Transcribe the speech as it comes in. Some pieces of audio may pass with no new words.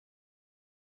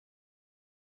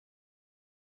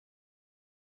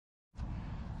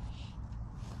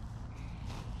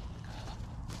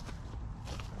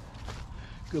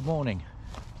Good morning.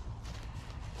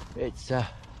 It's a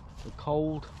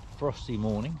cold, frosty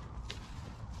morning,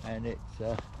 and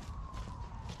it's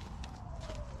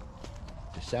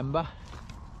December,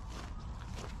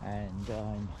 and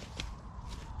I'm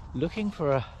looking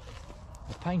for a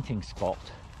painting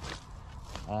spot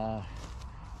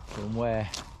from where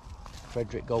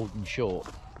Frederick Golden Short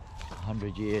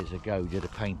 100 years ago did a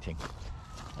painting.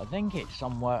 I think it's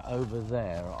somewhere over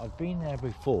there. I've been there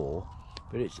before,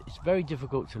 but it's very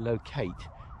difficult to locate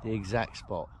the exact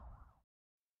spot.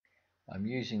 I'm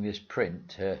using this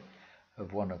print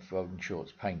of one of Golden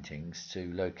Short's paintings to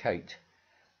locate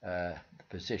the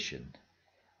position.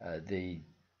 The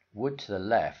wood to the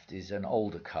left is an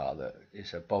alder car that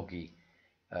is a boggy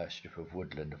strip of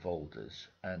woodland of alders,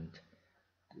 and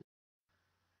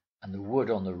the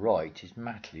wood on the right is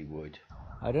Matley wood.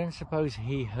 I don't suppose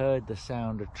he heard the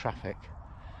sound of traffic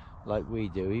like we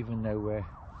do, even though we're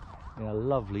in a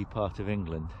lovely part of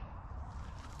England,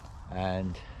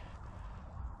 and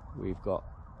we've got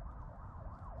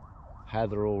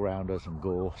heather all round us and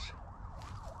gorse.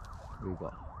 We've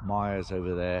got mires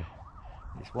over there.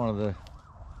 It's one of the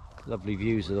lovely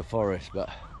views of the forest, but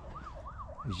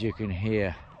as you can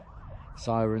hear,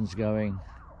 sirens going.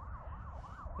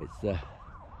 It's the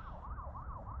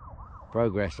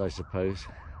progress, I suppose.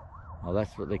 Well,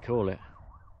 that's what they call it.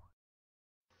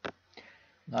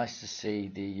 Nice to see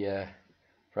the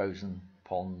frozen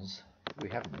ponds. We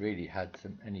haven't really had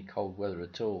any cold weather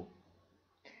at all.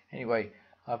 Anyway,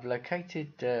 I've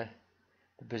located the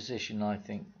position I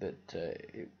think that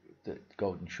that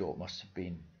Golden Short must have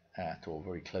been at, or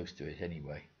very close to it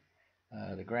anyway.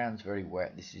 The ground's very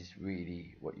wet. This is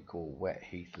really what you call wet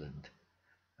heathland,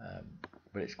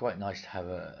 but it's quite nice to have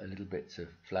a little bits of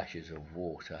flashes of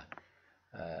water.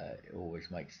 It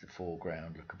always makes the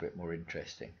foreground look a bit more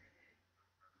interesting.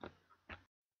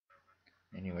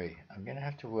 Anyway, I'm going to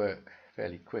have to work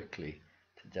fairly quickly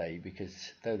today,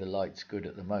 because though the light's good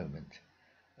at the moment,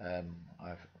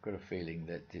 I've got a feeling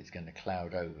that it's going to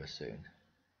cloud over soon.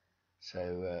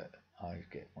 So I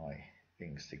get my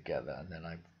things together, and then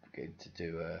I'm going to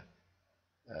do a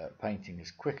painting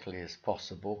as quickly as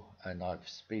possible, and I've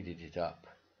speeded it up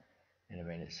in a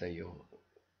minute, so you'll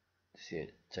see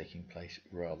it taking place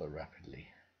rather rapidly.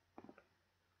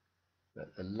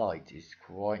 But the light is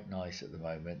quite nice at the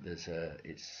moment.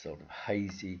 It's sort of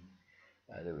hazy.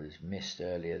 There was mist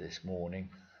earlier this morning.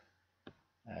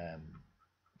 In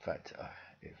fact,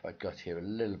 if I'd got here a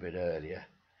little bit earlier,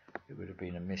 it would have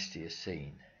been a mistier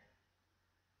scene.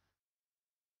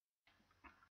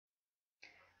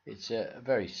 It's a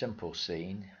very simple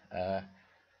scene.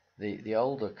 The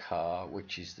older car,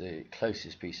 which is the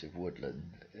closest piece of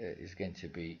woodland, is going to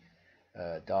be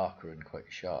darker and quite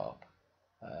sharp.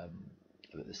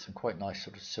 But there's some quite nice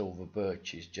sort of silver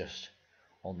birches just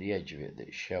on the edge of it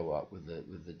that show up with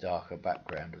the darker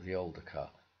background of the older car.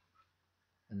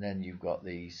 And then you've got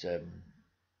these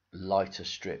lighter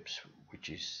strips, which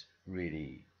is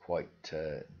really quite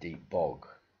deep bog.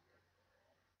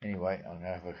 Anyway, I'm going to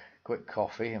have a quick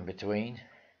coffee in between.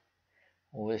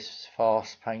 All this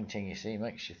fast painting, you see,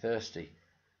 makes you thirsty.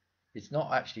 It's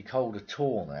not actually cold at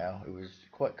all now. It was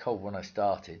quite cold when I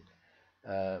started,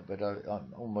 but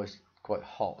I'm almost quite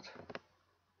hot.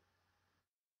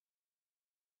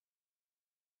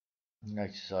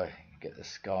 Notice I get the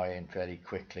sky in fairly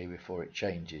quickly before it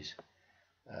changes,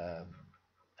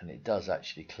 and it does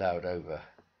actually cloud over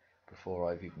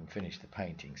before I've even finished the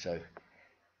painting. So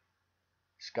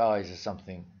skies are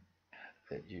something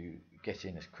that you get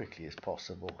in as quickly as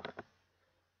possible.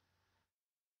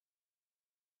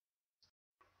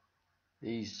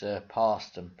 These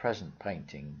past and present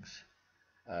paintings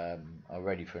are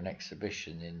ready for an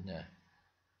exhibition in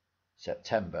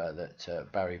September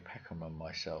that Barry Peckham and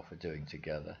myself are doing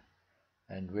together,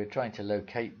 and we're trying to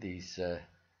locate these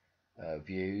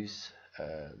views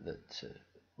that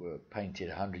were painted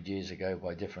 100 years ago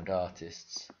by different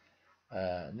artists,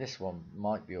 and this one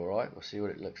might be alright. We'll see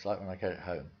what it looks like when I get it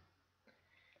home.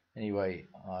 Anyway,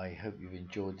 I hope you've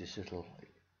enjoyed this little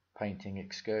painting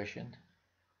excursion,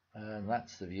 and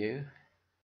that's the view.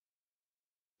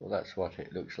 Well, that's what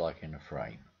it looks like in a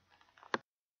frame.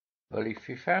 Well, if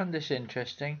you found this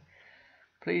interesting,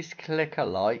 please click a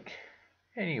like.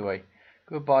 Anyway,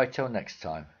 goodbye till next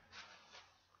time.